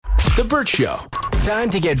The Burt Show. Time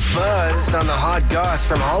to get buzzed on the hot goss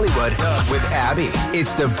from Hollywood with Abby.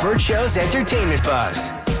 It's The Burt Show's Entertainment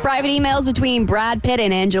Buzz. Private emails between Brad Pitt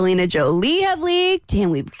and Angelina Jolie have leaked, and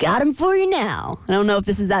we've got them for you now. I don't know if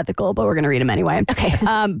this is ethical, but we're going to read them anyway. Okay.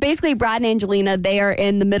 Basically, Brad and Angelina, they are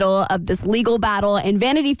in the middle of this legal battle, and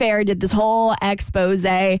Vanity Fair did this whole expose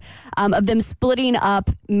of them splitting up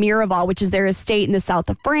Miraval, which is their estate in the south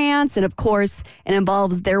of France, and of course, it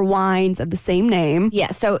involves their wines of the same name. Yeah,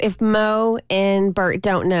 so if Mo and Bert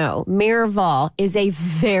don't know, Miraval is a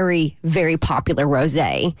very, very popular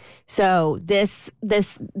rosé. So this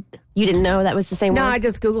you didn't know that was the same one? No, I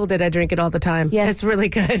just Googled it. I drink it all the time. Yeah. It's really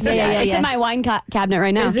good. Yeah. It's in my wine cabinet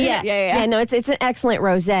right now. Yeah, no, it's an excellent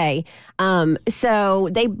rosé. So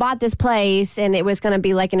they bought this place, and it was going to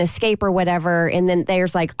be like an escape or whatever, and then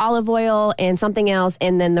there's like olive oil and something else,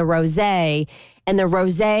 and then the rosé. And the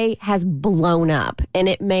rosé has blown up, and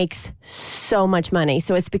it makes so much money.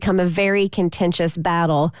 So it's become a very contentious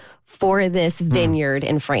battle for this vineyard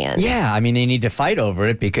in France. Yeah, I mean, they need to fight over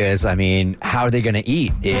it because, I mean, how are they going to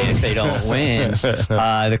eat if they don't win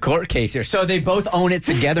the court case here? So they both own it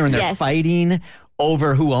together, and they're fighting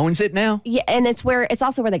over who owns it now? Yeah, and it's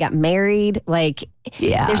also where they got married. Like,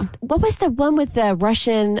 what was the one with the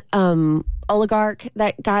Russian oligarch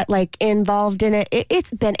that got like involved in it?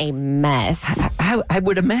 It's been a mess. I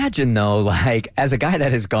would imagine, though, like, as a guy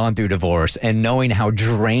that has gone through divorce and knowing how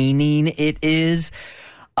draining it is,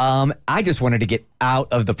 I just wanted to get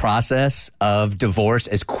out of the process of divorce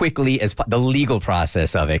as quickly as the legal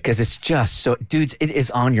process of it, because it's just so, dudes, it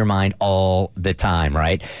is on your mind all the time,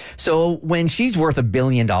 right? So when she's worth $1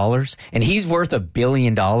 billion and he's worth $1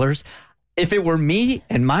 billion, if it were me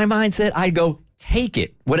and my mindset, I'd go, take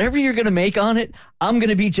it. Whatever you're going to make on it, I'm going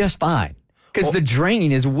to be just fine. Because the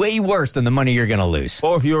drain is way worse than the money you're going to lose.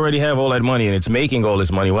 Or if you already have all that money and it's making all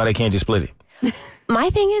this money, why they can't just split it? My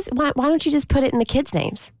thing is, why don't you just put it in the kids'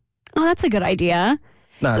 names? Oh, that's a good idea.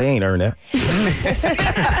 Nah, they ain't earned that.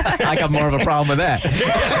 I got more of a problem with that.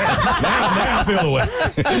 now I feel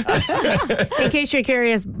away. In case you're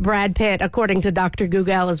curious, Brad Pitt, according to Dr.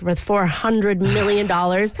 Google, is worth $400 million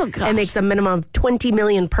and makes a minimum of $20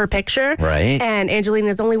 million per picture. Right. And Angelina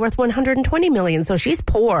is only worth $120 million, so she's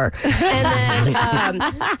poor. And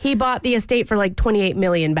then he bought the estate for like $28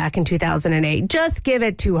 million back in 2008. Just give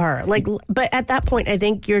it to her. But at that point, I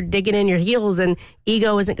think you're digging in your heels, and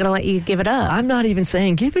ego isn't going to let you give it up. I'm not even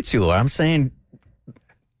saying give it to her. I'm saying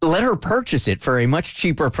let her purchase it for a much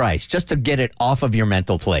cheaper price just to get it off of your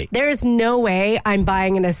mental plate. There is no way I'm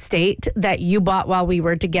buying an estate that you bought while we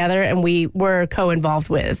were together and we were co-involved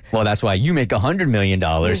with. Well, that's why you make $100 million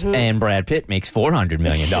and Brad Pitt makes $400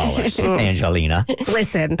 million, Angelina.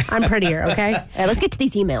 Listen, I'm prettier, okay? All right, let's get to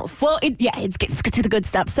these emails. Well, let's get to the good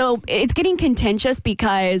stuff. So it's getting contentious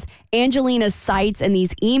because Angelina cites in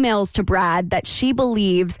these emails to Brad that she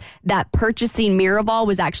believes that purchasing Miraval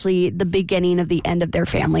was actually the beginning of the end of their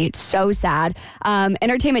family. It's so sad.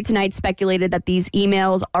 Entertainment Tonight speculated that these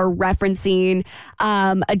emails are referencing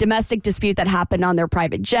a domestic dispute that happened on their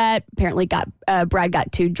private jet. Apparently, Brad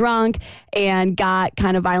got too drunk and got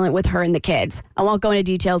kind of violent with her and the kids. I won't go into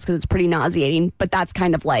details because it's pretty nauseating, but that's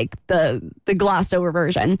kind of like the glossed over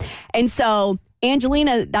version. And so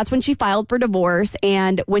Angelina, that's when she filed for divorce.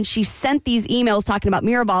 And when she sent these emails talking about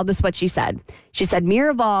Miraval, this is what she said. She said,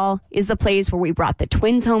 Miraval is the place where we brought the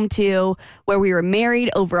twins home to, where we were married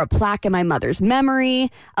over a plaque in my mother's memory,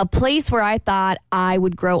 a place where I thought I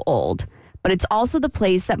would grow old. But it's also the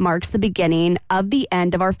place that marks the beginning of the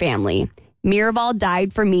end of our family. Miraval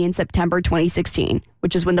died for me in September 2016,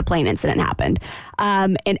 which is when the plane incident happened.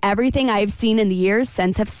 And everything I've seen in the years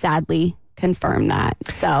since have sadly confirmed that.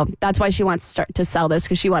 So that's why she wants to start to sell this,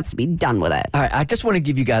 because she wants to be done with it. All right, I just want to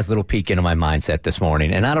give you guys a little peek into my mindset this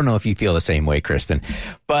morning. And I don't know if you feel the same way, Kristen,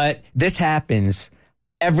 but this happens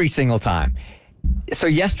every single time. So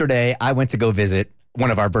yesterday, I went to go visit one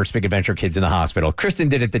of our Burt's Big Adventure kids in the hospital. Kristen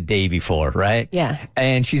did it the day before, right? Yeah.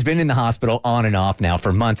 And she's been in the hospital on and off now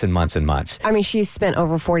for months and months and months. I mean, she's spent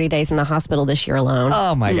over 40 days in the hospital this year alone.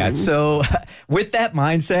 Oh, my God. So with that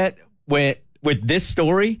mindset, with this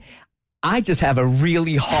story, I just have a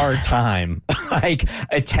really hard time like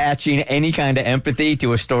attaching any kind of empathy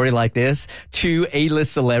to a story like this to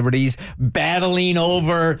A-list celebrities battling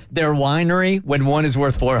over their winery when one is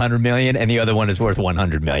worth $400 million and the other one is worth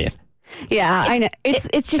 $100 million. Yeah, I know.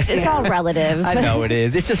 It's all relative. I know it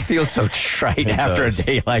is. It just feels so trite after a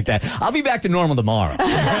day like that. I'll be back to normal tomorrow.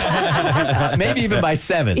 Maybe even by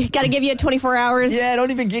 7. Got to give you 24 hours. Yeah,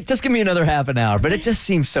 just give me another half an hour. But it just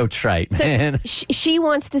seems so trite, man. She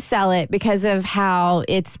wants to sell it because of how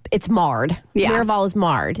it's marred. Yeah. Miraval is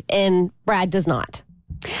marred, and Brad does not.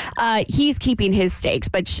 He's keeping his stakes,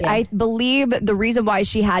 but I believe the reason why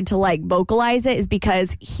she had to like vocalize it is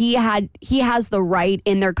because he has the right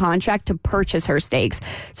in their contract to purchase her stakes.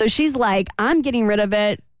 So she's like, I'm getting rid of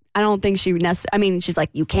it. I don't think she she's like,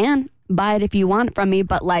 you can buy it if you want it from me,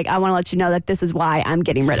 but like, I want to let you know that this is why I'm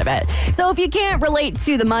getting rid of it. So if you can't relate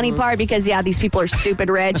to the money part, because these people are stupid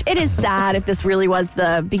rich, it is sad if this really was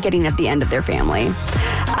the beginning of the end of their family.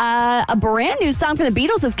 A brand new song from the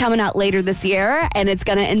Beatles is coming out later this year, and it's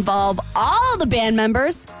going to involve all the band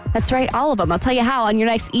members. That's right, all of them. I'll tell you how on your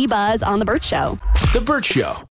next eBuzz on The Burt Show. The Burt Show.